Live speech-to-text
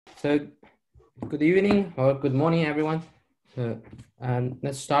So good evening or good morning, everyone. So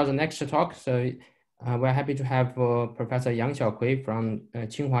let's start the next talk. So we're happy to have Professor Yang Xiaokui from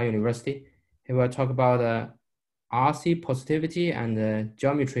Tsinghua University. He will talk about RC positivity and the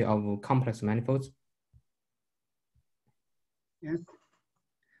geometry of complex manifolds. Yes.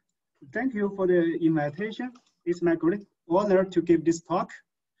 Thank you for the invitation. It's my great honor to give this talk.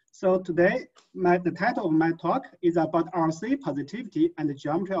 So today, the title of my talk is about RC positivity and the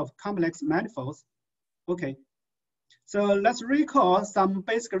geometry of complex manifolds. Okay, so let's recall some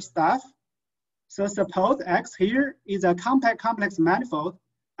basic stuff. So suppose X here is a compact complex manifold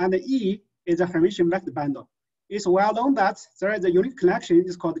and E is a Hermitian vector bundle. It's well known that there is a unique collection,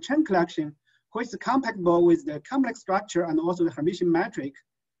 it's called the chain collection, which is compatible with the complex structure and also the Hermitian metric.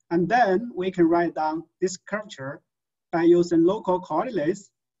 And then we can write down this curvature by using local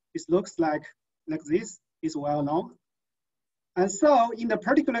coordinates. It looks like this, is well known. And so in the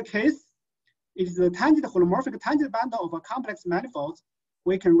particular case, it is the tangent holomorphic tangent bundle of a complex manifold.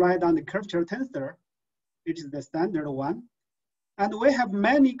 We can write down the curvature tensor. It is the standard one. And we have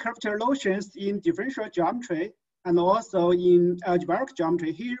many curvature notions in differential geometry and also in algebraic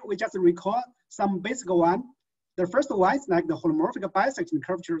geometry. Here we just recall some basic one. The first one is like the holomorphic bisection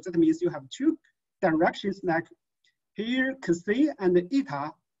curvature. That means you have two directions like here, Kc and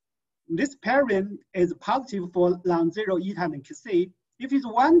eta. This pairing is positive for non-zero eta and Kc. If it's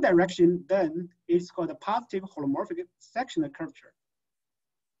one direction, then it's called a positive holomorphic sectional curvature.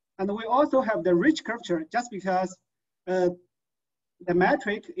 And we also have the ridge curvature just because the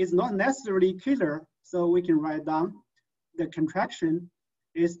metric is not necessarily killer. So we can write down the contraction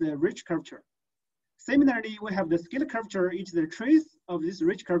is the ridge curvature. Similarly, we have the scalar curvature. It's the trace of this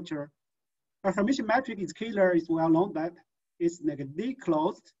ridge curvature. A Hermitian metric is killer. It's well known that it's negatively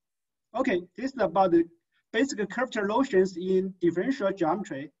closed. Okay, this is about the basic curvature notions in differential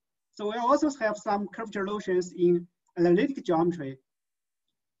geometry. So we also have some curvature notions in analytic geometry.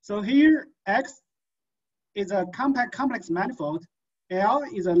 So here, X is a compact complex manifold. L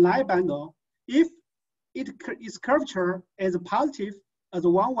is a line bundle. If its curvature is positive as a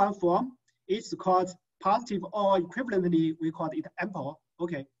 1-1 form, it's called positive, or equivalently, we call it ample.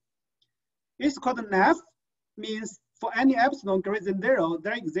 Okay. It's called NAF, means for any epsilon greater than 0,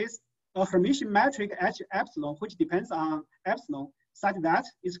 there exists a Hermitian metric H epsilon, which depends on epsilon, such that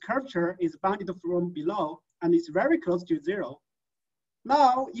its curvature is bounded from below and is very close to 0.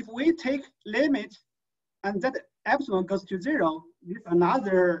 Now, if we take limit and that epsilon goes to 0, this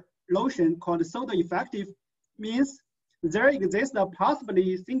another notion called pseudo-effective, means there exists a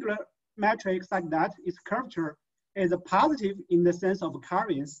possibly singular metric such that its curvature is positive in the sense of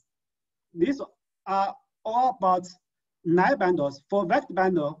covariance. These are all about line bundles. For vector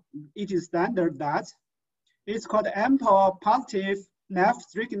bundle, it is standard that it's called ample positive NAF,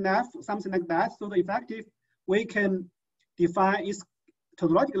 strict NAF, something like that. So the effective, we can define its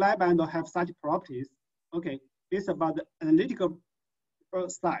tautological line bundle have such properties. Okay, this is about the analytical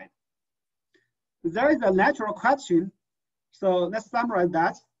side. There is a natural question. So let's summarize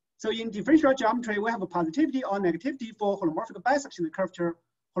that. So in differential geometry, we have a positivity or negativity for holomorphic bisection curvature,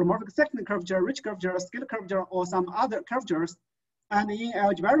 holomorphic sectional curvature, ridge curvature, scalar curvature, or some other curvatures. And in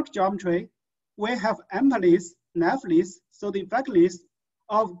algebraic geometry, we have amplis, NAFlis, so the effectless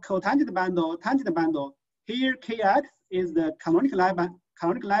of cotangent bundle, tangent bundle. Here, Kx is the canonical line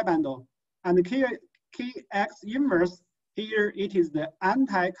bundle, and the Kx inverse, here it is the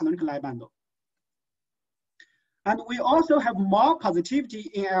anti-canonical line bundle. And we also have more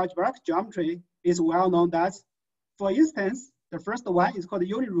positivity in algebraic geometry. It's well known that, for instance, the first one is called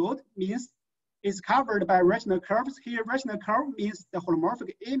uniroot, means it's covered by rational curves. Here, rational curve means the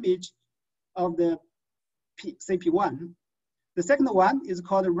holomorphic image of the CP1. The second one is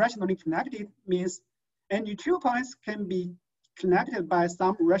called rationally connected, means any 2 points can be connected by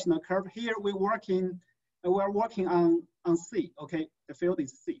some rational curve. Here we're working on C, okay? The field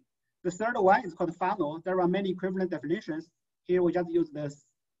is C. The third one is called funnel. There are many equivalent definitions. Here we just use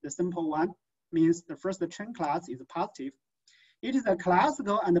the simple one, means the first chain class is positive. It is a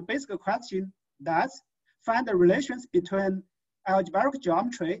classical and basic question that find the relations between algebraic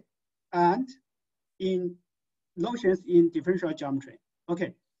geometry and in notions in differential geometry.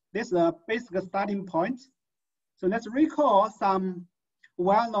 Okay, this is a basic starting point. So let's recall some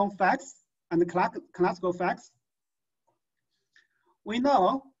well-known facts and classical facts. We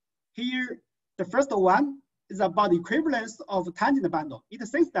know here, the first one is about the equivalence of tangent bundle. It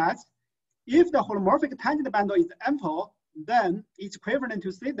says that if the holomorphic tangent bundle is ample, then it's equivalent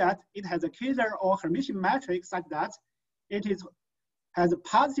to say that it has a Kahler or Hermitian metric such that it has a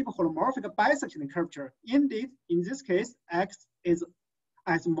positive holomorphic bisection curvature. Indeed, in this case, X is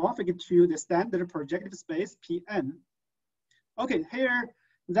isomorphic to the standard projective space Pn. Okay, here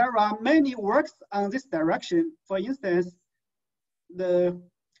there are many works on this direction. For instance, the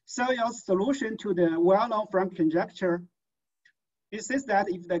Searle's solution to the well-known Frank conjecture. It says that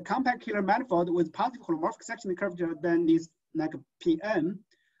if the compact Kahler manifold with positive holomorphic sectional curvature, then it's like Pn.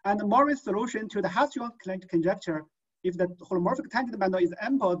 And the Morris solution to the Hastron conjecture, if the holomorphic tangent bundle is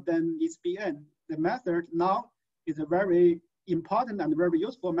ample, then it's Bn. The method now is a very important and very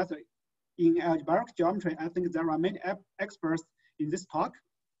useful method in algebraic geometry. I think there are many experts in this talk.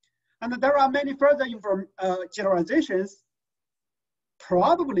 And there are many further generalizations.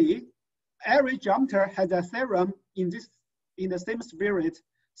 Probably every geometer has a theorem in the same spirit.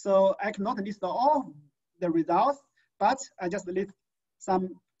 So I cannot list all the results, but I just list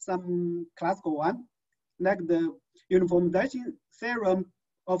some classical one, like the uniformization theorem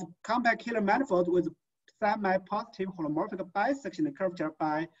of compact Kahler manifold with semi-positive holomorphic bisectional curvature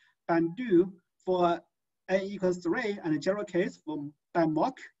by Bandu for n equals 3 and a general case by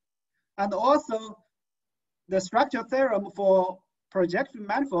Mock. And also the structure theorem for projective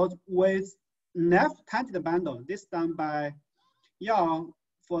manifold with Neff tangent bundle. This done by Yang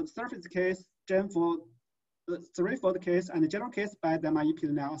for the surface case, Jen for the threefold case, and the general case by Demayi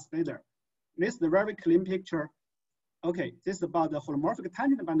Pilnel later. This is a very clean picture. Okay, this is about the holomorphic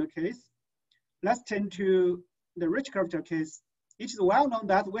tangent bundle case. Let's turn to the rich curvature case. It is well known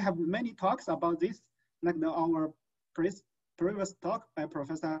that we have many talks about this, like our previous talk by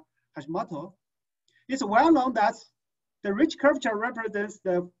Professor Hashimoto. It's well known that the rich curvature represents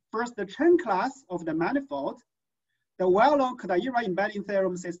the first chain class of the manifold. The well-known Kahler embedding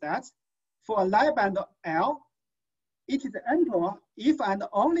theorem says that for a Lie band L, it is ample if and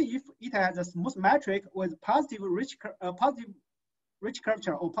only if it has a smooth metric with positive rich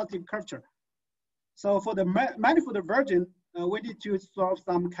curvature or positive curvature. So for the manifold version, we need to solve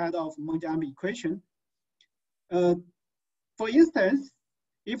some kind of Monge equation. For instance,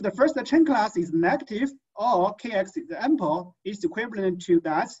 if the first chain class is negative or Kx is ample, it's equivalent to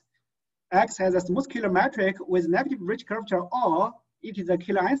that X has a smooth Kahler metric with negative rich curvature, or it is a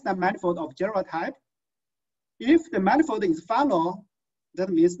Kahler-Einstein manifold of general type. If the manifold is final, that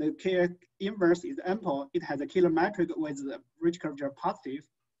means the K inverse is ample. It has a Kahler metric with the rich curvature positive.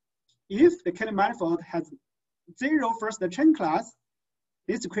 If the Kahler manifold has 0 first chain class,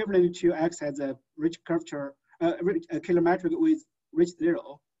 it's equivalent to X has a rich curvature, a Kahler metric with rich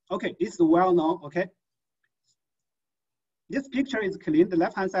 0. Okay, this is well known. Okay. This picture is clean. The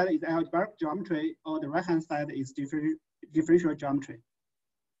left-hand side is algebraic geometry, or the right-hand side is differential geometry.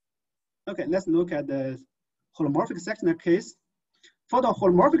 Okay, let's look at the holomorphic sectional case. For the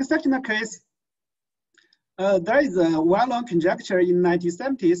holomorphic sectional case, there is a well-known conjecture in the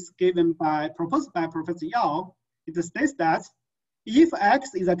 1970s proposed by Professor Yang. It states that if X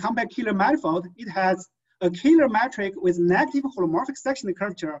is a compact Kahler manifold, it has a Kahler metric with negative holomorphic sectional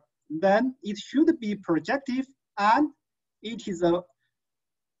curvature, then it should be projective and it is a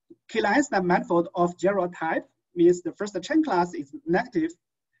Kahler-Einstein manifold of general type, means the first chain class is negative.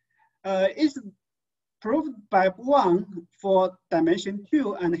 It's proved by Wang for dimension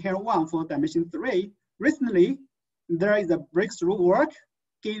 2 and here Wang for dimension 3. Recently, there is a breakthrough work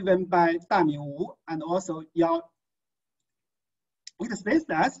given by Daming Wu and also Yao. It states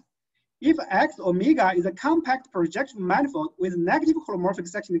that if X omega is a compact projection manifold with negative holomorphic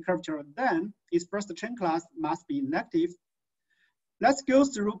sectional curvature, then its first chain class must be negative. Let's go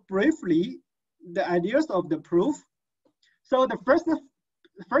through briefly the ideas of the proof. So the first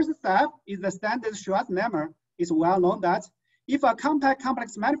step is the standard Schwarz lemma. It's well known that if a compact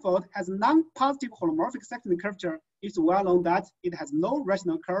complex manifold has non-positive holomorphic sectional curvature, it's well known that it has no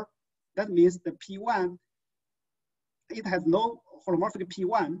rational curve. That means the P1, it has no holomorphic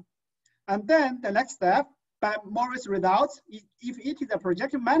P1. And then the next step, by Morris results, if it is a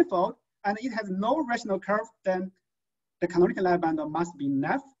projective manifold and it has no rational curve, then the canonical Lie bundle must be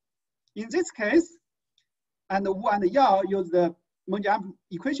Neff. In this case, and Wu and Yao use the Monge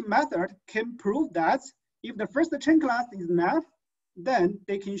equation method can prove that if the first chain class is Neff, then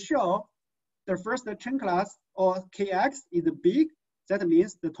they can show the first chain class or Kx is big. That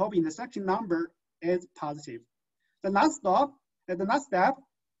means the top intersection number is positive. The last step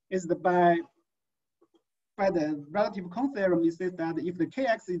is by the relative cone theorem. It says that if the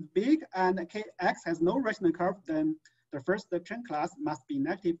Kx is big and Kx has no rational curve, then the first chain class must be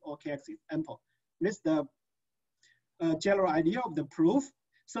negative or Kx is ample. This is the general idea of the proof.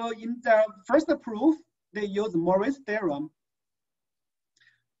 So in the first proof, they use Morris theorem.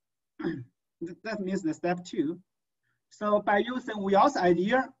 That means the step 2. So by using Weyer's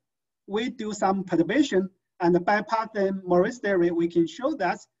idea, we do some perturbation And by passing Morris theory, we can show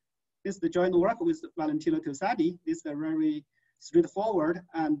that this is the joint work with Valentino Tosadi. This is a very straightforward,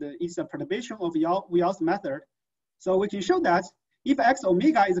 and it's a perturbation of Weyer's method. So we can show that if X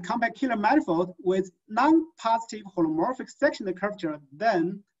omega is a compact Kahler manifold with non-positive holomorphic sectional curvature,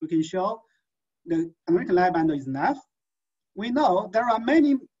 then we can show the canonical line bundle is enough. We know there are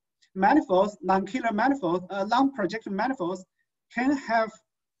many manifolds, non-Kahler manifolds, non-projective manifolds can have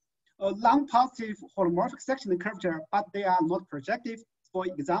a non-positive holomorphic sectional curvature, but they are not projective. For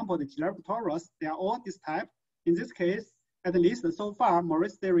example, the Gilbert torus, they are all this type. In this case, at least so far,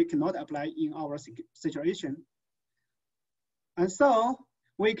 Morris theory cannot apply in our situation. And so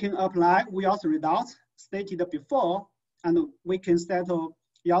we can apply Weyer's results stated before, and we can settle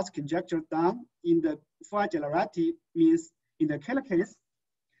Weyer's conjecture down in the full generality, means in the Kahler case.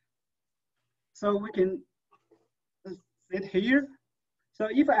 So we can sit here. So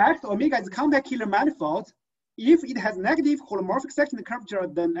if X omega is a compact Kahler manifold, if it has negative holomorphic sectional curvature,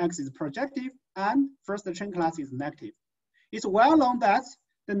 then X is projective and first chain class is negative. It's well known that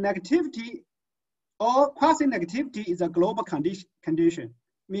the negativity or quasi-negativity is a global condition.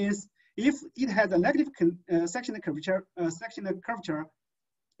 Means if it has a negative sectional curvature,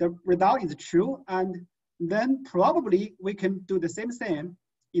 the result is true, and then probably we can do the same thing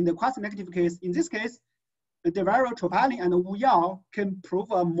in the quasi-negative case. In this case, the Devereaux, Tropalin, and Wu Yao can prove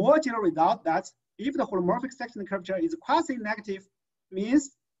a more general result that if the holomorphic sectional curvature is quasi-negative,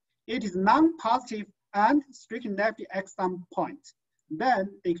 means it is non-positive and strictly negative at some point, then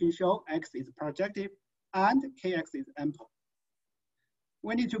they can show X is projective and Kx is ample.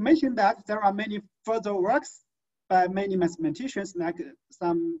 We need to mention that there are many further works by many mathematicians, like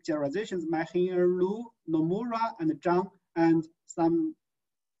some generalizations by Lu, Nomura, and Zhang, and some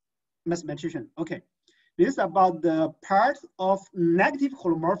mathematicians. Okay, this is about the part of negative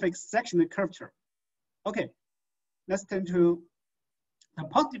holomorphic sectional curvature. Okay, let's turn to the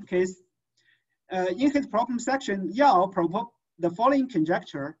positive case. In his problem section, Yao proposed the following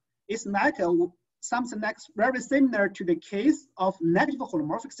conjecture. It's like something like very similar to the case of negative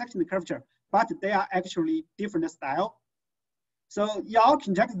holomorphic sectional curvature, but they are actually different style. So Yao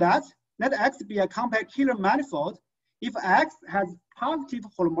conjectures that let X be a compact Kahler manifold. If X has positive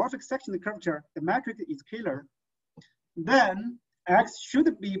holomorphic sectional curvature, the matrix is Kahler. Then X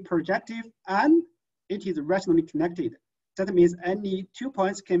should be projective and it is rationally connected. That means any 2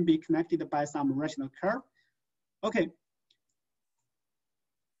 points can be connected by some rational curve. Okay.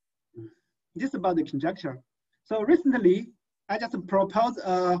 This is about the conjecture. So recently, I just proposed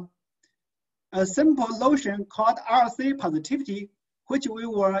a simple notion called RC positivity, which we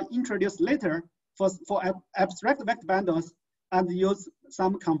will introduce later for abstract vector bundles, and use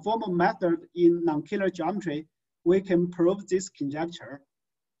some conformal method in non-Kahler geometry. We can prove this conjecture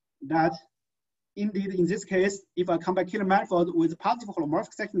that indeed, in this case, if a compact Kahler manifold with positive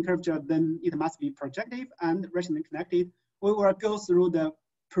holomorphic sectional curvature, then it must be projective and rationally connected. We will go through the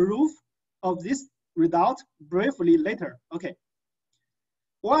proof of this result briefly later. Okay.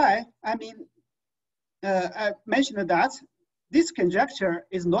 Why? I mean, I mentioned that this conjecture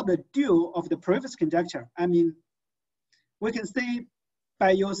is not the dual of the previous conjecture. I mean, we can see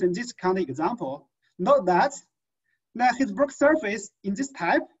by using this kind of example, note that the Hilbert surface in this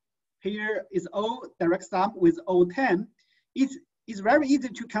type, here is O direct sum with O10. It is very easy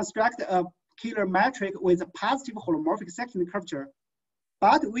to construct a Kahler matrix with a positive holomorphic sectional curvature.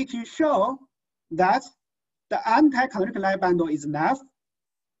 But we can show that the anti-canonical line bundle is enough.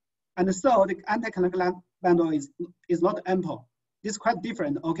 And so the anti-canonical line bundle is not ample. This is quite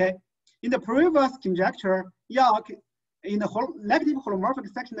different, okay? In the previous conjecture, in the negative holomorphic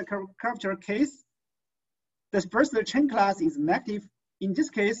sectional curvature case, the first chain class is negative. In this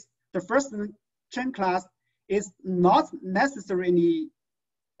case, the first chain class is not necessarily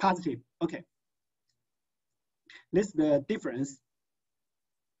positive. Okay. This is the difference.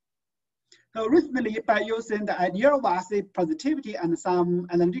 So recently, by using the ideal RC positivity and some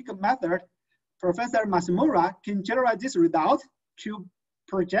analytical method, Professor Masamura can generate this result to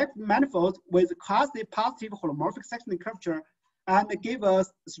project manifolds with quasi-positive holomorphic sectional curvature and give us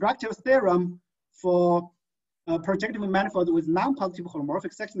structural theorem for projective manifold with non-positive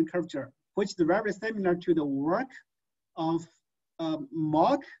holomorphic sectional curvature, which is very similar to the work of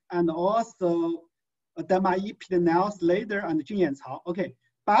Mock and also Demayi, Pidenel, Slater, and Junyan Cao. Okay,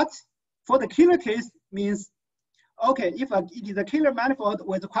 but for the Kahler case means, okay, if it is a Kahler manifold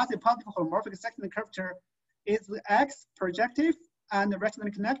with quasi-positive holomorphic sectional curvature, is X projective and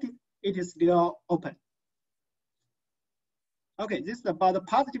rationally connected, it is still open. Okay, this is about the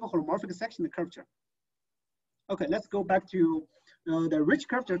positive holomorphic sectional curvature. Okay, let's go back to the rich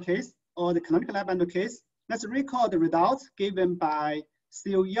curvature case or the canonical line bundle case. Let's recall the results given by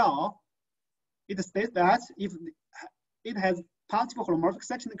Xiaokui Yang. It states that if it has positive holomorphic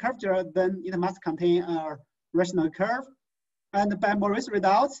sectional curvature, then it must contain a rational curve. And by Morris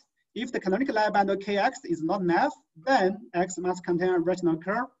results, if the canonical line bundle Kx is not enough, then X must contain a rational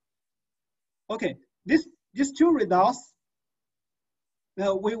curve. Okay, these two results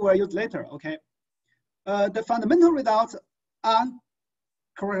we will use later, okay? The fundamental results on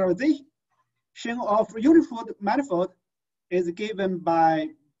characterization of uniform manifold is given by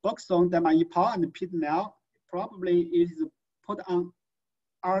Boxon, Demaipao, and Pitnell. Probably it is put on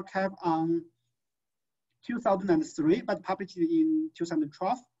archive on 2003, but published in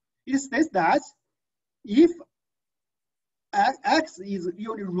 2012. It states that if X is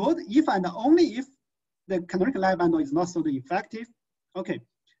unit root, if and only if the canonical line bundle is not so effective. Okay,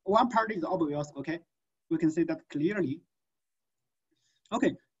 one part is obvious, okay? We can see that clearly.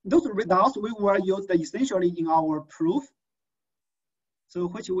 Okay, those results we will use essentially in our proof, so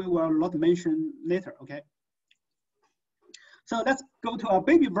which we will not mention later, okay? So let's go to a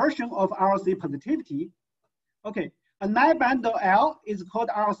baby version of RC positivity. Okay, a line bundle L is called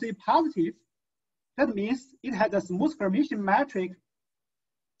RC positive. That means it has a smooth Hermitian metric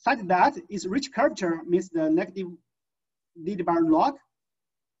such that its rich curvature means the negative d-bar log.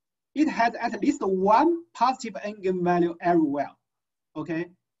 It has at least one positive eigenvalue everywhere, okay?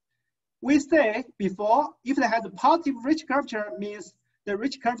 We say before, if it has a positive rich curvature, means the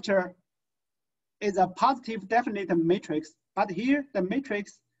rich curvature is a positive definite matrix. But here, the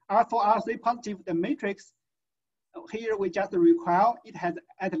matrix R for RC positive, the matrix, here we just require it has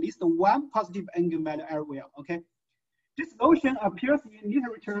at least one positive eigenvalue everywhere, okay? This notion appears in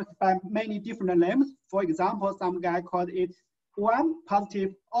literature by many different names. For example, some guy called it 1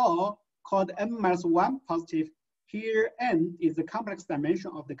 positive or called n-1 positive. Here n is the complex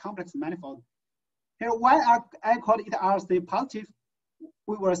dimension of the complex manifold. Here why I call it RC positive,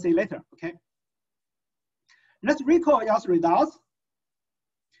 we will see later, okay? Let's recall Yang's results.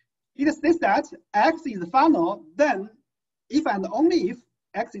 It states that X is final, then if and only if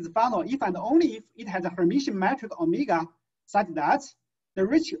X is final, if and only if it has a Hermitian metric omega such that the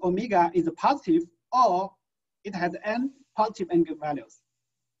rich omega is positive or it has n positive eigenvalues.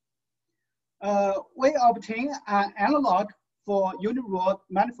 We obtain an analog for uniform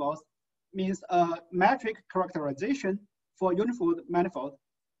manifolds, means a metric characterization for uniform manifold.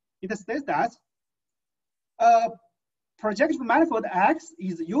 It states that projective manifold X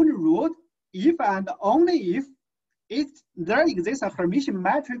is uniroot if and only if there exists a Hermitian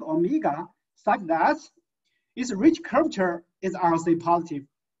metric omega such that its rich curvature is RC positive.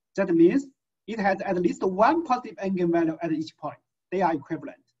 That means it has at least one positive eigenvalue at each point. They are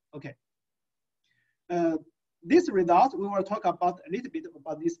equivalent, okay? This result, we will talk about a little bit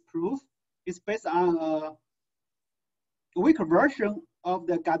about this proof. It's based on a weaker version of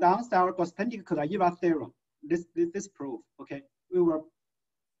the Gadon-Style-Gostendik-Kudaiva theorem. This proof, okay? We will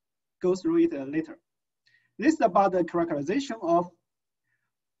go through it later. This is about the characterization of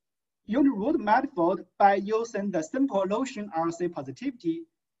uniroot manifold by using the simple notion RC positivity.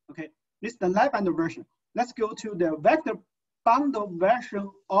 Okay, this is the line bundle version. Let's go to the vector bundle version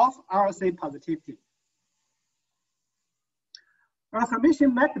of RC positivity. A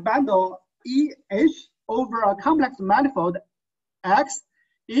Hermitian vector bundle EH over a complex manifold X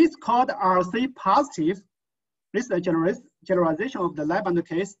is called RC positive. This is a generalization of the line bundle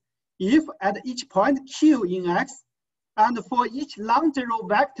case. If at each point Q in X, and for each non-zero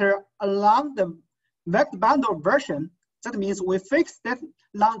vector along the vector bundle version, that means we fix that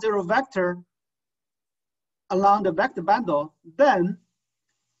non-zero vector along the vector bundle, then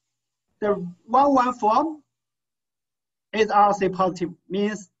the 1-1 form is RC positive,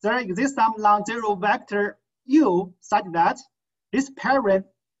 means there exists some non-zero vector U such that this parent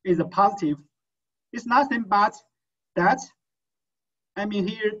is a positive. It's nothing but that, I mean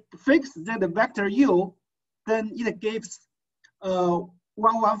here, fix that vector U, then it gives 1-1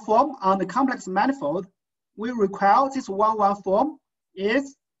 form on the complex manifold. We require this 1-1 form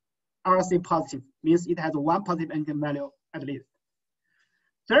is RC positive, means it has one positive eigenvalue at least.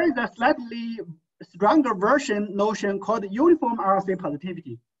 There is a slightly stronger version notion called uniform RC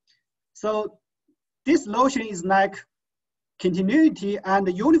positivity. So this notion is like continuity and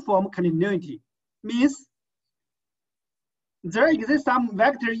uniform continuity, means there exists some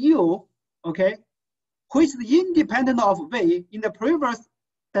vector U, okay, which is independent of V. In the previous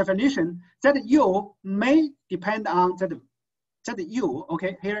definition, that U may depend on that U,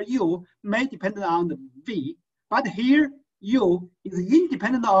 okay, here U may depend on the V, but here U is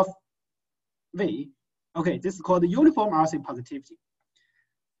independent of V. Okay, this is called uniform RC positivity.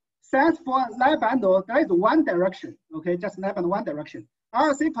 Since for line bundle, there is one direction, okay, just line bundle one direction.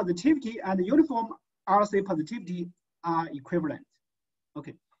 RC positivity and uniform RC positivity are equivalent.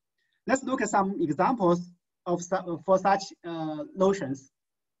 Okay, let's look at some examples of for such notions.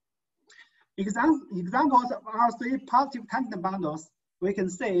 Examples of RC positive tangent bundles, we can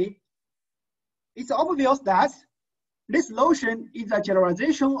say it's obvious that this notion is a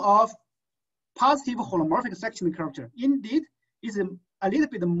generalization of positive holomorphic sectional curvature. Indeed, it's a little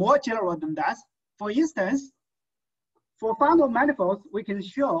bit more general than that. For instance, for fundamental manifolds, we can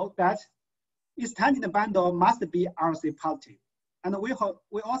show that its tangent bundle must be RC positive. And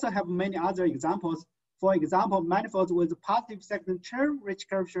we also have many other examples. For example, manifolds with positive sectional rich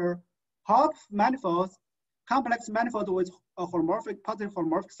curvature, Hopf manifolds, complex manifolds with a positive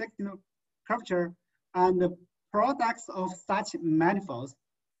holomorphic sectional curvature, and the products of such manifolds.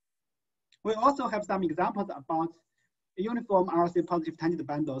 We also have some examples about uniform RC positive tangent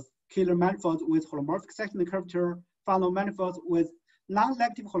bundles, Kahler manifolds with holomorphic sectional curvature, fundamental manifolds with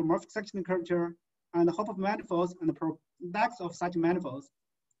non-negative holomorphic sectional curvature, and Hopf manifolds and the products of such manifolds.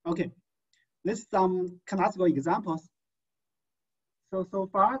 Okay, let's some canonical examples. So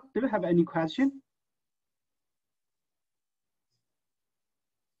far, do you have any question?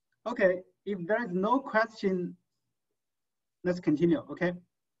 Okay, if there is no question, let's continue, okay?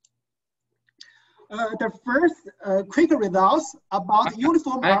 The first quick results about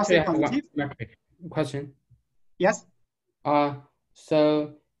uniform RC positive. Question. Yes.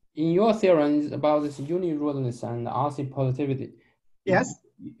 So in your theorems about this unirootiness and RC positivity, yes,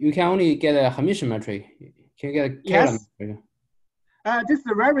 you can only get a Hermitian metric. Can you get a Kahler yes. metric? This is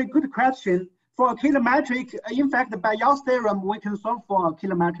a very good question. For a Kahler metric, in fact, by Yang's theorem, we can solve for a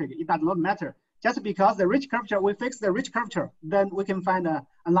Kahler metric. It does not matter. Just because the rich curvature, we fix the rich curvature, then we can find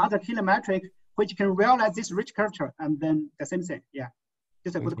another Kahler metric which can realize this rich curvature, and then the same thing. Yeah,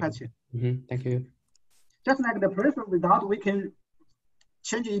 this is a good question. Thank you. Just like the first result, we can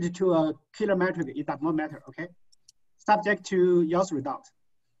change it to a Kahler metric. It does not matter, okay? Subject to Yang's result.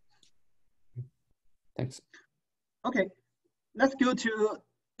 Thanks. Okay, let's go to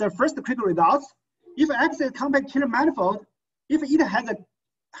the first quick result. If X is a compact Kahler manifold, if it has a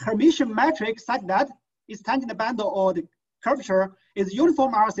Hermitian metric such that its tangent bundle or the curvature is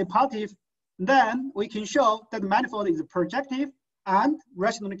uniform RC positive, then we can show that the manifold is projective and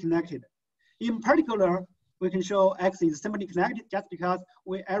rationally connected. In particular, we can show X is simply connected just because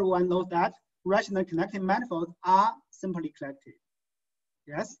everyone knows that rationally connected manifolds are simply connected.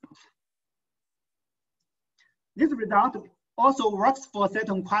 Yes. This result also works for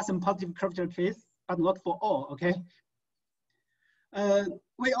certain quasi-positive curvature case, but not for all, okay?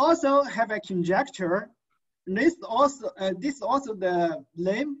 We also have a conjecture. This is also the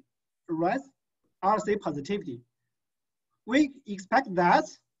name, right? RC positivity. We expect that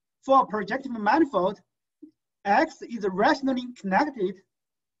for a projective manifold, X is rationally connected.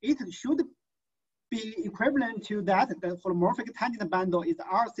 It should be equivalent to that the holomorphic tangent bundle is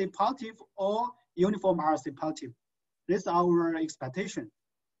RC positive or uniform RC positive. This is our expectation.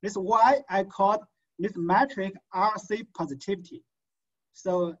 This is why I called this metric RC positivity.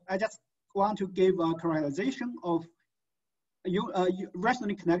 So I just want to give a characterization of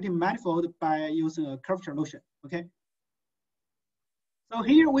rationally connected manifold by using a curvature notion, okay? So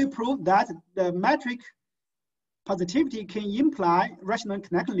here we prove that the metric positivity can imply rational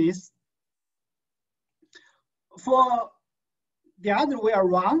connectedness. For the other way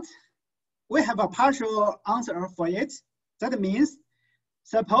around, we have a partial answer for it. That means,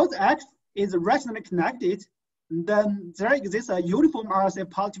 suppose X is rationally connected, then there exists a uniform RC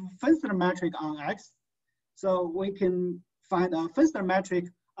positive Fenster metric on X. So we can find a Fenster metric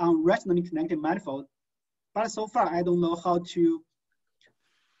on rationally connected manifold. But so far, I don't know how to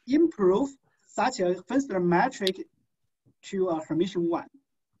improve such a Fenster metric to a Hermitian one.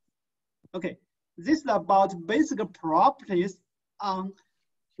 Okay, this is about basic properties on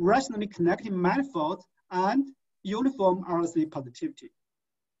rationally connected manifold and uniform RC positivity.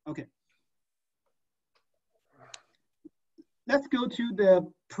 Okay. Let's go to the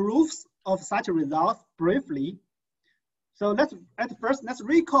proofs of such a result briefly. So let's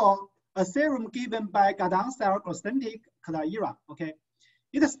recall a theorem given by Gardner-Cell-Grosseteste Kahler. Okay,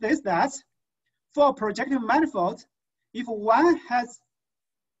 it states that for a projective manifold, if one has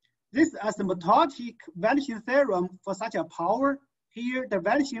this asymptotic vanishing theorem for such a power, here the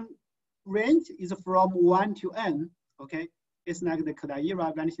vanishing range is from 1 to n. Okay, it's like the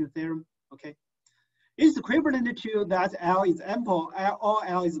Kahler vanishing theorem. Okay, it's equivalent to that L is ample or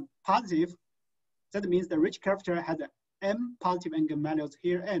L is positive. That means the rich curvature has m positive eigenvalues.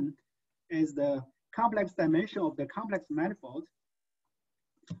 Here n is the complex dimension of the complex manifold.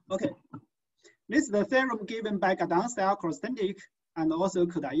 Okay, this is the theorem given by Gadang-Style cross-stentic and also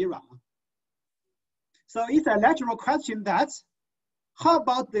Kodaira. So it's a natural question that, how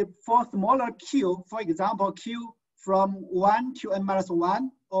about for smaller q, for example, q from 1 to n minus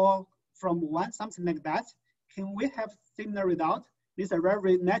 1 or from 1, something like that, can we have similar result? This is a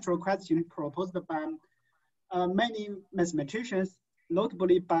very natural question proposed by many mathematicians,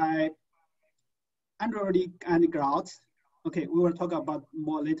 notably by Androli and Grout. Okay, we will talk about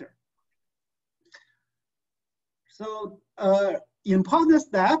more later. So important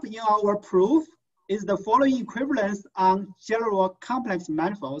step in our proof is the following equivalence on general complex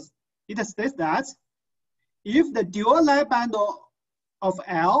manifolds. It states that if the dual line bundle of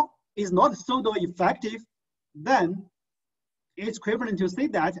L is not pseudo-effective, then it's equivalent to say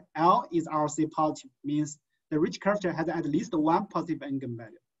that L is RC positive, means the rich curvature has at least one positive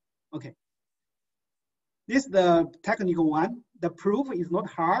eigenvalue. Okay. This is the technical one. The proof is not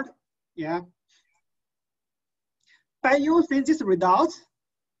hard. Yeah. By using this result,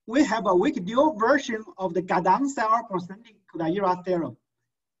 we have a weak dual version of the Gadang-Style cross-stentic Kodaira theorem.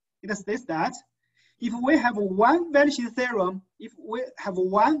 It states that if we have one vanishing theorem, if we have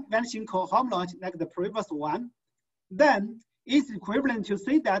one vanishing cohomology like the previous one, then it's equivalent to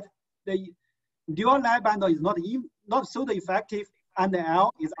say that the dual line bundle is not pseudo-effective and the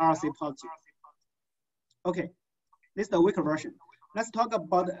L is RC positive. Okay, this is the weaker version. Let's talk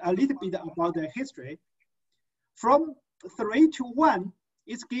about a little bit about the history. From 3 to 1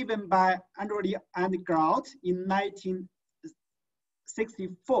 is given by Androli and Grout in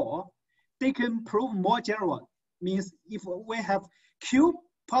 1964. They can prove more general, means if we have Q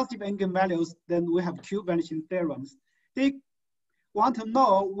positive eigenvalues, then we have Q vanishing theorems. They want to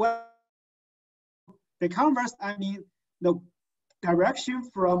know what the converse, I mean the direction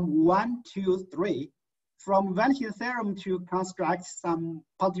from 1 to 3, from vanishing theorem to construct some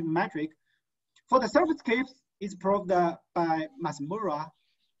positive metric. For the surface case, it's proved by Masmura,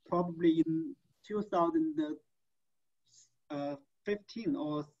 probably in 2015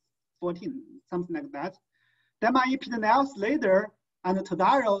 or 14, something like that. Then my Pitnels later and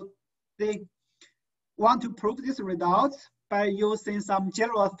Todaro, they want to prove this result by using some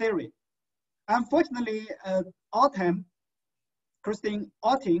general theory. Unfortunately, Christine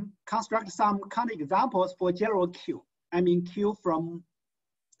Autin constructed some counterexamples for general Q. I mean Q from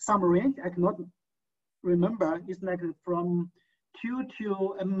some range, I cannot remember. It's like from Q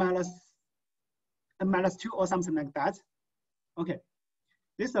to n minus 2 or something like that. Okay.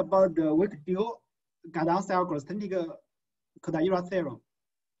 This is about the weak dual Gadang-Style cross-stentic Kodaira theorem.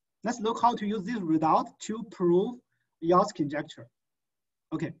 Let's look how to use this result to prove Yau's conjecture.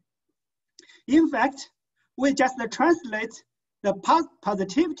 Okay. In fact, we just translate the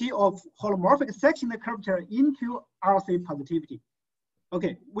positivity of holomorphic sectional curvature into RC positivity.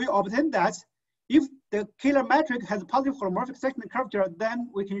 Okay, we obtain that if the Kahler metric has positive holomorphic sectional curvature, then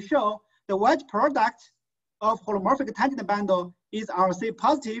we can show the wedge product of holomorphic tangent bundle is RC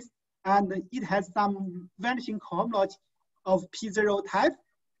positive, and it has some vanishing cohomology of P0 type.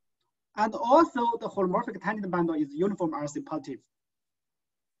 And also the holomorphic tangent bundle is uniform RC positive.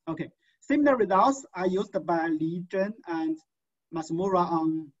 Okay, similar results are used by Li Zhen and Masmura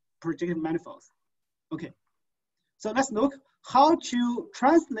on projective manifolds. Okay, so let's look how to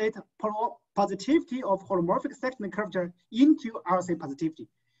translate positivity of holomorphic sectional curvature into RC positivity.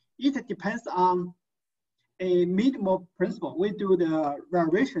 It depends on a minimal principle. We do the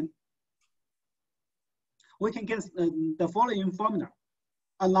variation. We can get the following formula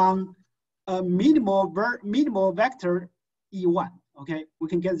along a minimal vector E1. Okay, we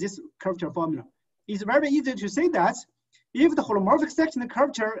can get this curvature formula. It's very easy to say that if the holomorphic sectional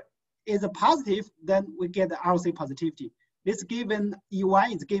curvature is a positive, then we get the RC positivity. This given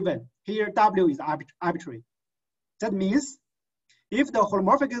E1 is given. Here W is arbitrary. That means if the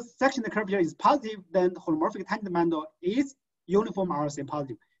holomorphic sectional curvature is positive, then holomorphic tangent bundle is uniform RC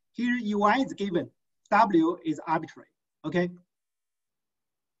positive. Here E1 is given. W is arbitrary. Okay.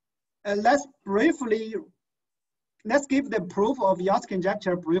 Let's give the proof of Yau's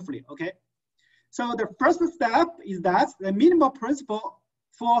conjecture briefly. Okay. So the first step is that the minimal principle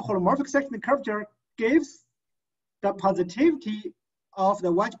for holomorphic sectional curvature gives the positivity of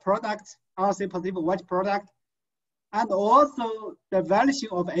the wedge product, RC positive wedge product, and also the vanishing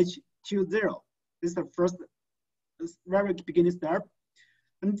of H to 0. This is the first, very beginning step.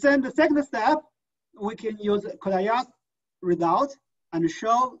 And then the second step, we can use Kodaira's result and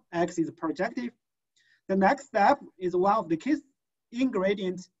show X is projective. The next step is one of the case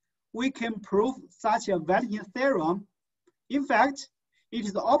ingredients. We can prove such a vanishing theorem. In fact, it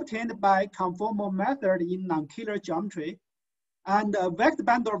is obtained by conformal method in non-Kahler geometry. and a vector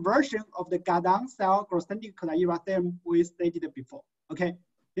bundle version of the Gardner cell Grosseteste Kahler theorem we stated before. Okay,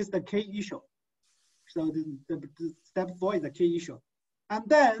 this is the key issue. So the step 4 is the key issue. And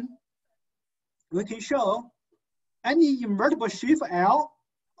then we can show any invertible sheaf L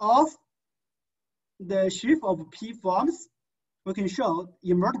of the sheaf of P forms. We can show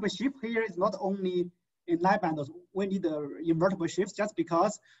invertible sheaf here is not only in line bundles. We need the invertible sheaves just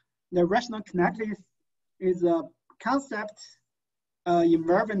because the rational connectedness is a concept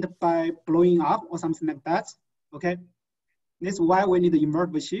involved by blowing up or something like that. Okay, this is why we need the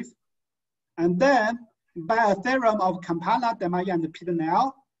invertible sheaf. And then by a theorem of Campana, Demaille, and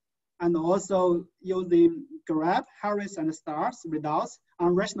Pitnell, and also using Grab, Harris, and Starr's results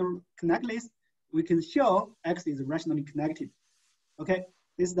on rational connectedness, we can show X is rationally connected. Okay,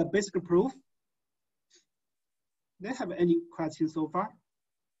 this is the basic proof. Do you have any questions so far?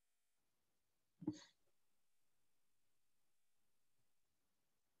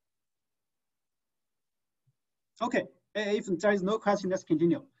 Okay, if there is no question, let's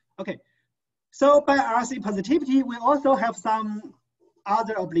continue. Okay, so by RC positivity, we also have some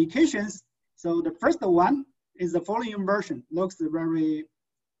other applications. So the first one is the following inversion. Looks very,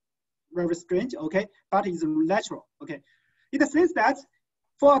 very strange, okay, but it's natural, okay. It says that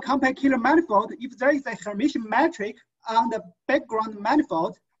for a compact Kahler manifold, if there is a Hermitian metric on the background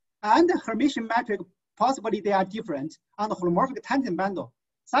manifold and the Hermitian metric, possibly they are different on the holomorphic tangent bundle,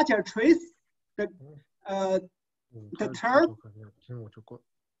 such a trace, the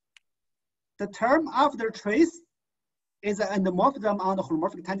term after trace is an endomorphism on the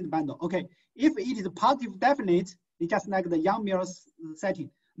holomorphic tangent bundle. Okay, if it is positive definite, it's just like the Yang-Mills setting,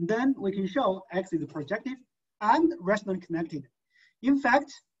 then we can show X is projective and rationally connected. In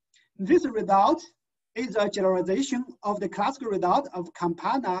fact, this result is a generalization of the classical result of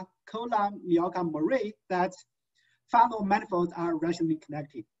Campana, Kohler, Miyaka, Murray that final manifolds are rationally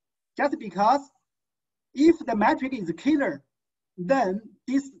connected. Just because if the metric is Kahler, then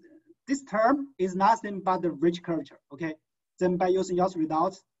this term is nothing but the rich curvature, okay? Then by using Yau's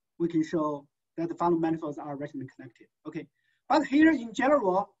results, we can show that the final manifolds are rationally connected, okay? But here in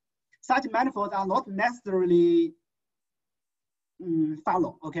general, such manifolds are not necessarily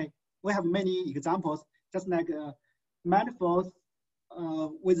follow, okay? We have many examples, just like manifolds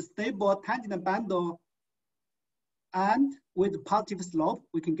with stable tangent bundle and with positive slope,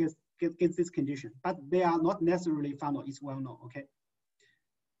 we can get this condition, but they are not necessarily final, it's well known, okay?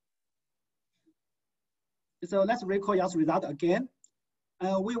 So let's recall Yau's result again.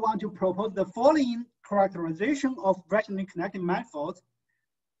 We want to propose the following characterization of rationally connected manifolds.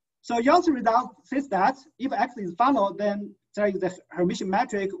 So Yau's result says that if X is final, then there is a Hermitian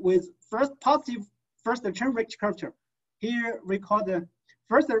metric with first positive first chain-rich curvature. Here we call the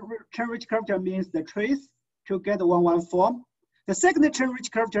first chain-rich curvature means the trace to get the 1-1 form. The second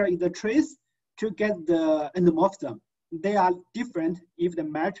chain-rich curvature is the trace to get the endomorphism. They are different if the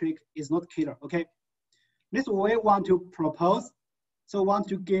metric is not Kahler, okay? This we want to propose. So want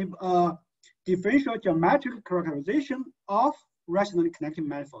to give a differential geometric characterization of rationally connected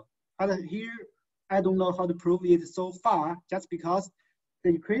manifold. But here, I don't know how to prove it so far, just because the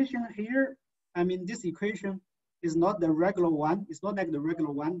equation here, I mean, this equation is not the regular one. It's not like the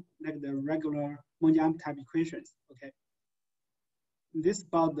regular one, like the regular Monge type equations, okay? This is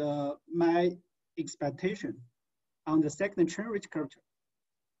about my expectation on the second chain-rich curvature.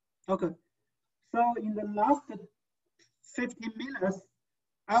 Okay, so in the last 15 minutes,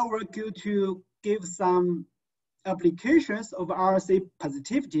 I will go to give some applications of RC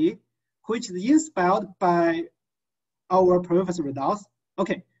positivity, which is inspired by our previous results.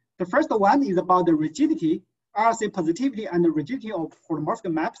 Okay, the first one is about the rigidity, RC positivity and the rigidity of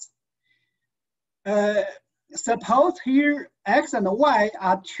holomorphic maps. Suppose here X and Y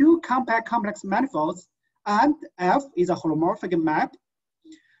are two compact complex manifolds and F is a holomorphic map.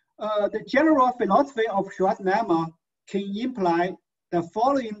 The general philosophy of Schwarz-Lehmann can imply the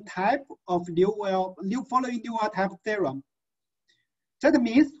following type of Liouville type theorem. That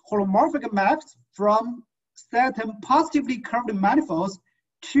means holomorphic maps from certain positively curved manifolds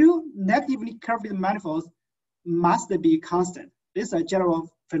to negatively curved manifolds must be constant. This is a general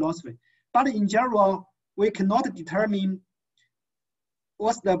philosophy. But in general, we cannot determine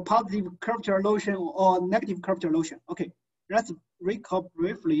what's the positive curvature notion or negative curvature notion. Okay, let's recall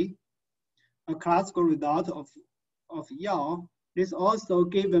briefly a classical result of Yang. This is also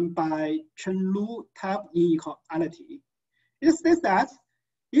given by Chen-Lu type inequality. It says that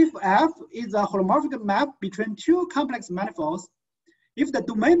if F is a holomorphic map between two complex manifolds, if the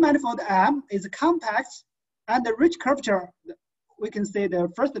domain manifold M is compact and the rich curvature, we can say the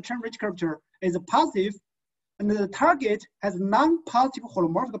first chain rich curvature is positive, and the target has non-positive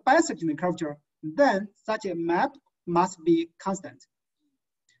holomorphic bisectional curvature, then such a map must be constant.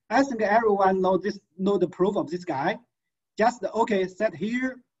 I think everyone know the proof of this guy. Just okay, set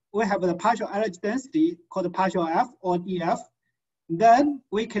here we have the partial energy density called partial F or dF. Then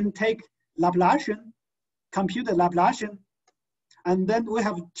we can take Laplacian, compute the Laplacian, and then we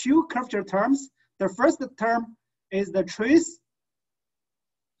have two curvature terms. The first term is the trace.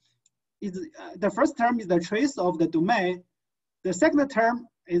 The first term is the trace of the domain. The second term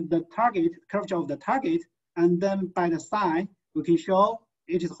is the target, curvature of the target, and then by the sign we can show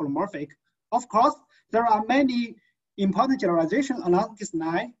it is holomorphic. Of course, there are many important generalizations along this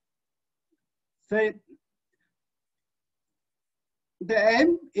line. So the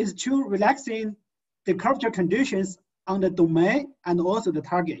aim is to relaxing the curvature conditions on the domain and also the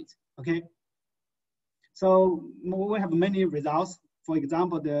target. Okay. So we have many results. For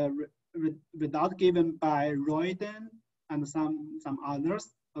example, the result given by Royden and some others.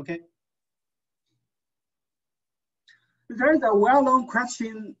 Okay. There is a well-known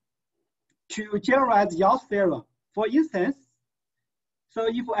question to generalize Yau's theorem. For instance, so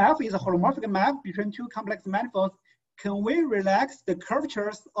if F is a holomorphic map between two complex manifolds, can we relax the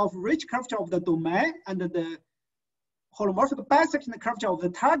curvatures of rich curvature of the domain and the holomorphic bisectional curvature of the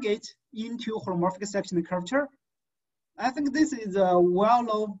target into holomorphic sectional curvature? I think this is a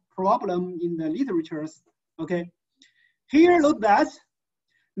well-known problem in the literatures. Okay, here look that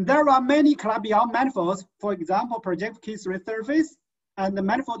there are many Calabi-Yau manifolds, for example, project K3 surface and the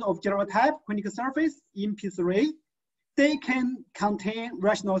manifold of general type conic surface in P3. They can contain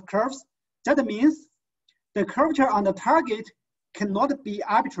rational curves. That means the curvature on the target cannot be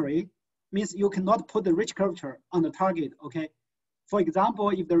arbitrary, means you cannot put the rich curvature on the target, okay? For example,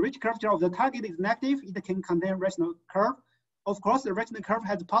 if the rich curvature of the target is negative, it can contain rational curve. Of course, the rational curve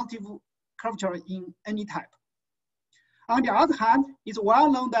has positive curvature in any type. On the other hand, it's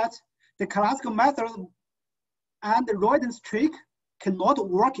well known that the classical method and the Royden's trick cannot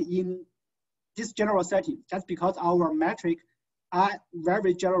work in this general setting, just because our metric are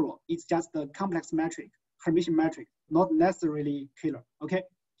very general. It's just a complex metric, Hermitian metric, not necessarily Kahler, okay?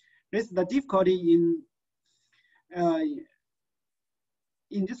 This is the difficulty in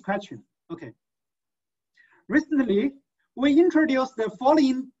this question, okay? Recently, we introduced the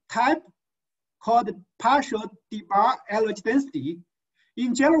following type called partial d-bar energy density.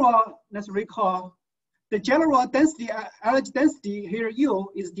 In general, let's recall, the general density, energy density here, U,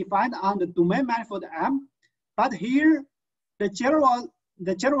 is defined on the domain manifold M, but here, the general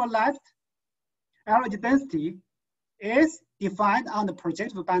left energy density is defined on the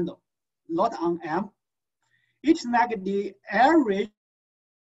projective bundle, not on M. It's like the average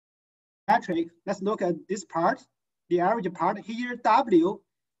metric. Let's look at this part, the average part. Here, W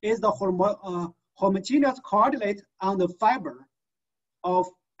is the homogeneous coordinate on the fiber of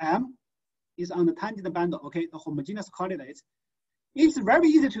M, is on the tangent bundle, okay, the homogeneous coordinates. It's very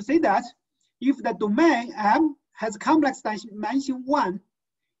easy to say that if the domain M has complex dimension 1,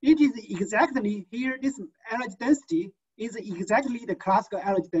 it is exactly here, this energy density is exactly the classical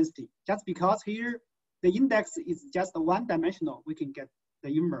energy density. Just because here the index is just one-dimensional, we can get the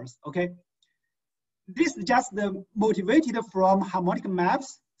inverse, okay? This is just motivated from harmonic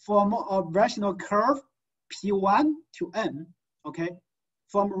maps from a rational curve P1 to N, okay?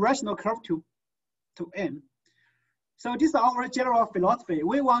 From rational curve to N. So this is our general philosophy.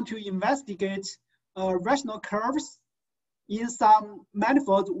 We want to investigate rational curves in some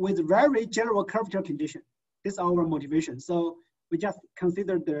manifolds with very general curvature condition. This is our motivation. So we just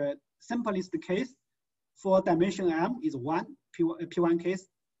consider the simplest case for dimension M is 1, P1 case.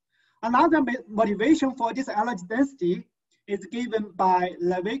 Another motivation for this energy density is given by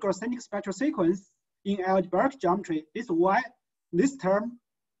Liouville spectral sequence in algebraic geometry. This is why this term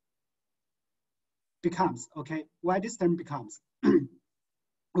becomes, okay? Why this term becomes. We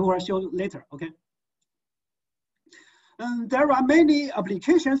will show later, okay? There are many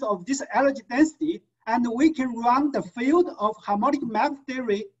applications of this energy density, and we can run the field of harmonic map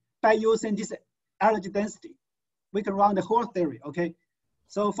theory by using this energy density. We can run the whole theory, okay?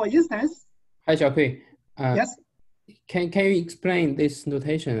 So for instance, hi Xiaokui. Yes. Can you explain this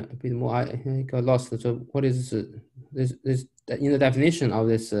notation a bit more? I got lost. So what is this in the definition of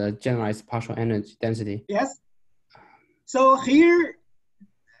this generalized partial energy density? Yes. So here,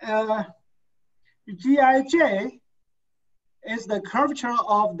 Gij is the curvature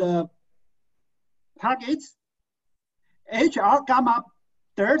of the targets. HR gamma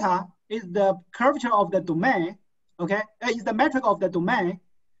delta is the curvature of the domain, okay? Is the metric of the domain.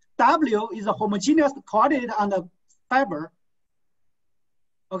 W is a homogeneous coordinate on the fiber.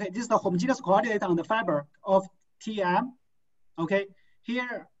 Okay, this is the homogeneous coordinate on the fiber of TM. Okay,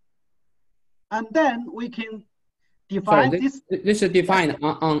 here, and then we can define this is defined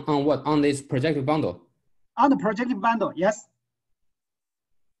on what? On this projective bundle? On the projective bundle, yes.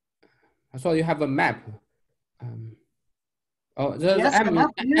 So you have a map. Oh, yes,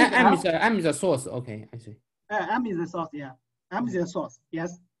 M is the source. Okay, I see. M is the source, yeah. M is the source,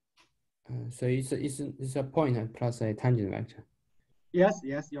 yes. So it's a point plus a tangent vector. Yes,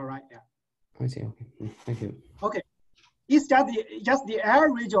 you're right, yeah. I see, okay, thank you. Okay, it's just the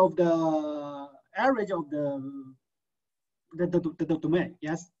average of the domain,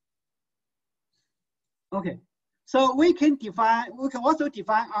 yes. Okay, so we can also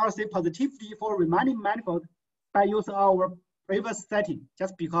define RC positivity for remaining manifold by using our previous setting,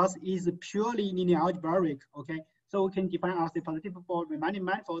 just because it's purely linear algebraic, okay? So we can define RC positive for remaining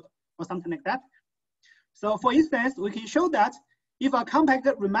manifold or something like that. So for instance, we can show that if a compact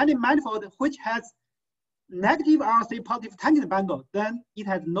remaining manifold which has negative RC positive tangent bundle, then it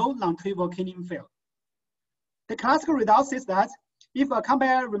has no non-trivial K-ning field. The classical result says that if a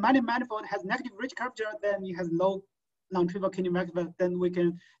compact remaining manifold has negative ridge curvature, then it has no non-trivial K-ning vector, then we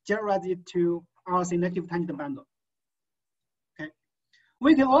can generalize it to RC negative tangent bundle. Okay.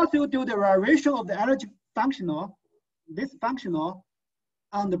 We can also do the variation of the energy functional, this functional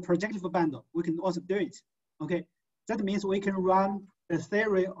on the projective bundle. We can also do it. Okay. That means we can run the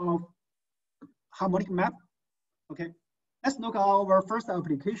theory of harmonic map. Okay. Let's look at our first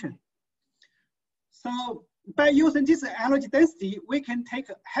application. So by using this energy density, we can take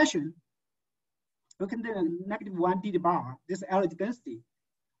Hessian. We can do -1 d bar, this energy density.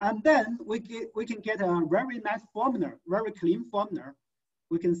 And then we can get a very nice formula, very clean formula.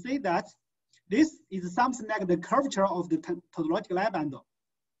 We can say that this is something like the curvature of the topological line bundle.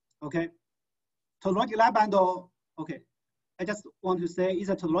 Okay. Topological line bundle, okay. I just want to say it's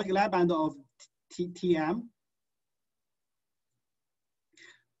a topological line bundle of TM.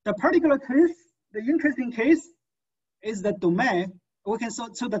 The particular case, the interesting case is the domain. We can so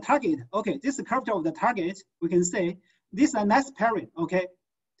the target. Okay, this is the curvature of the target. We can say this is a nice parent. Okay,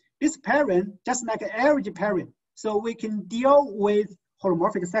 this parent just like an average parent. So we can deal with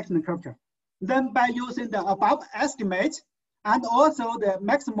holomorphic sectional curvature. Then by using the above estimate and also the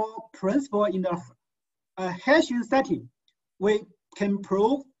maximal principle in the Hessian setting, we can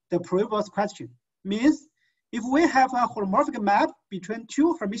prove the previous question. Means if we have a holomorphic map between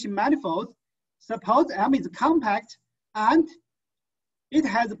two Hermitian manifolds, suppose M is compact and it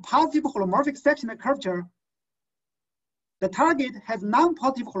has positive holomorphic sectional curvature, the target has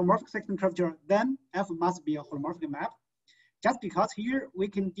non-positive holomorphic sectional curvature, then F must be a holomorphic map. Just because here we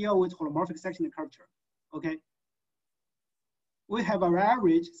can deal with holomorphic sectional curvature, okay? We have an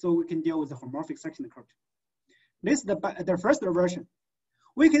average, so we can deal with the holomorphic sectional curvature. This is the first version.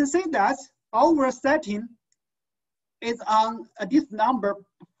 We can say that our setting is on this number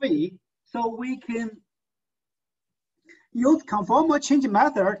phi, so we can use conformal change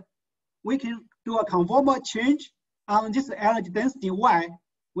method. We can do a conformal change on this energy density Y.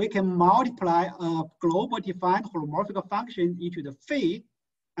 We can multiply a global defined holomorphic function into the phi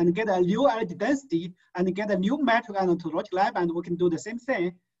and get a new energy density and get a new metric on the topological line band. We can do the same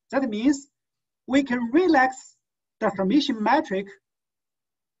thing. That means we can relax the Hermitian metric.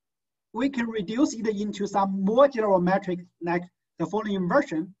 We can reduce it into some more general metric like the following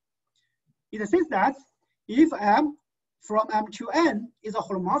version. It says that if M from M to N is a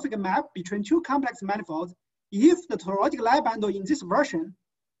holomorphic map between two complex manifolds, if the topological line bundle in this version,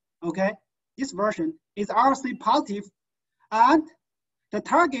 okay, this version is RC positive and the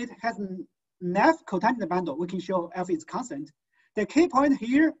target has NF cotangent bundle, we can show F is constant. The key point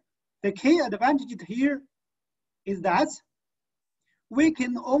here, the key advantage here is that we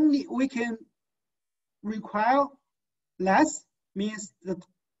can require less, means that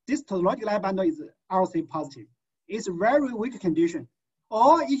this topological line bundle is RC positive. It's a very weak condition.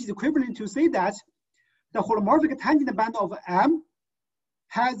 Or it is equivalent to say that the holomorphic tangent bundle of M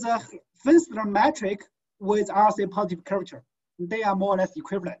has a Finstler metric with RC positive curvature. They are more or less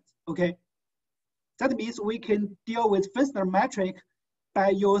equivalent, okay? That means we can deal with Finstler metric by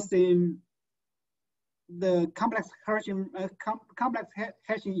using the complex Hessian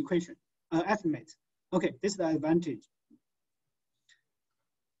equation estimate. Okay, this is the advantage.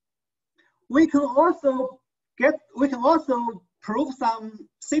 We can also prove some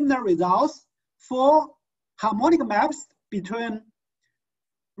similar results for harmonic maps between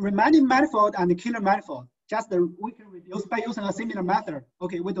remaining manifold and the Kahler manifold. We can reduce by using a similar method.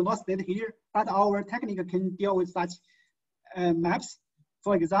 Okay, we do not state here, but our technique can deal with such maps.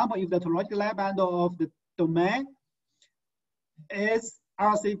 For example, if the topological line bundle of the domain is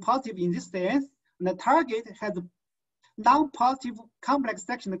RC positive in this sense, and the target has a non-positive complex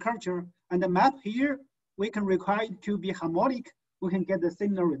sectional curvature, and the map here, we can require it to be harmonic. We can get the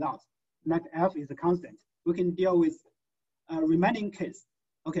similar results, like F is a constant. We can deal with remaining case.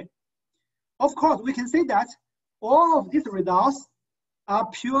 Okay. Of course, we can say that all of these results are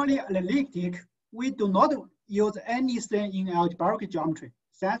purely analytic. We do not use anything in algebraic geometry,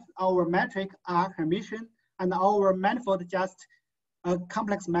 since our metric are Hermitian and our manifold just a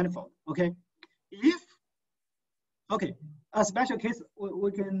complex manifold. Okay. Okay, a special case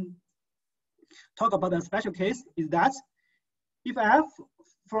we can talk about. A special case is that if F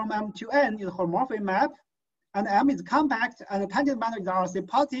from M to N is a holomorphic map, and M is compact, and the tangent matter is RC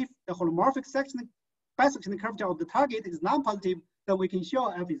positive, the holomorphic bisectional curvature of the target is non-positive, then we can show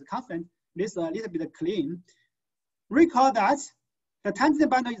F is constant. This is a little bit clean. Recall that the tangent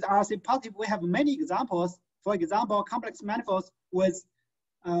bundle is RC positive. We have many examples. For example, complex manifolds with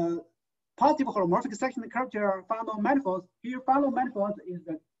positive holomorphic sectional curvature Fano manifolds. Here, Fano manifolds is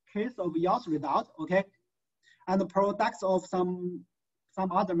the case of Yau's result, okay, and the products of some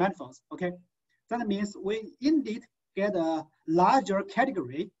other manifolds, okay. That means we indeed get a larger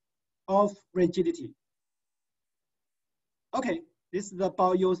category of rigidity. Okay, this is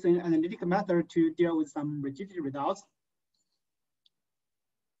about using analytic method to deal with some rigidity results.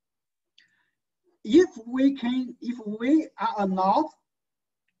 If we are allowed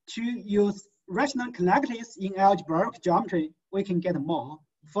to use rational connectedness in algebraic geometry, we can get more.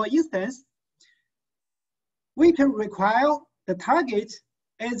 For instance, we can require the target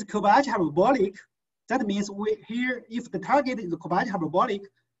is curvature hyperbolic. That means if the target is curvature hyperbolic,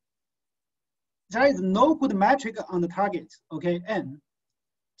 there is no good metric on the target, okay, N.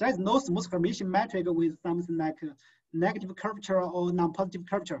 There is no smooth Hermitian metric with something like negative curvature or non-positive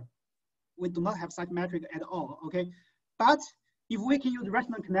curvature. We do not have such metric at all, okay? But if we can use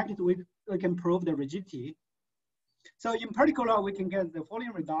rational connectedness, we can prove the rigidity. So in particular, we can get the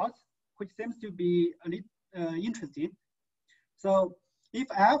following results, which seems to be a little interesting. So if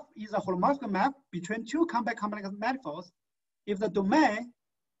F is a holomorphic map between two complex manifolds, if the domain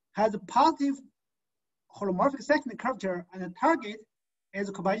has a positive holomorphic sectional curvature and the target is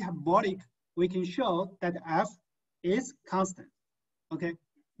curvature hyperbolic, we can show that F is constant. Okay,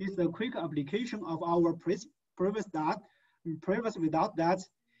 this is a quick application of our previous result that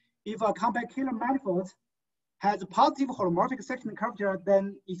if a complex Kahler manifold has a positive holomorphic sectional curvature,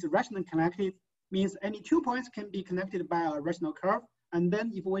 then it's rational connected, means any 2 points can be connected by a rational curve. And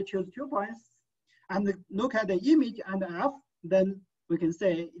then if we choose 2 points and look at the image and F, then we can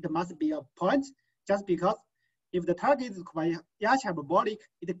say it must be a point, just because if the target is curvature hyperbolic,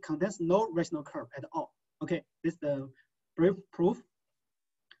 it contains no rational curve at all. Okay, this is the brief proof.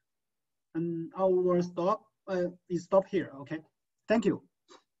 And I will stop here, okay? Thank you.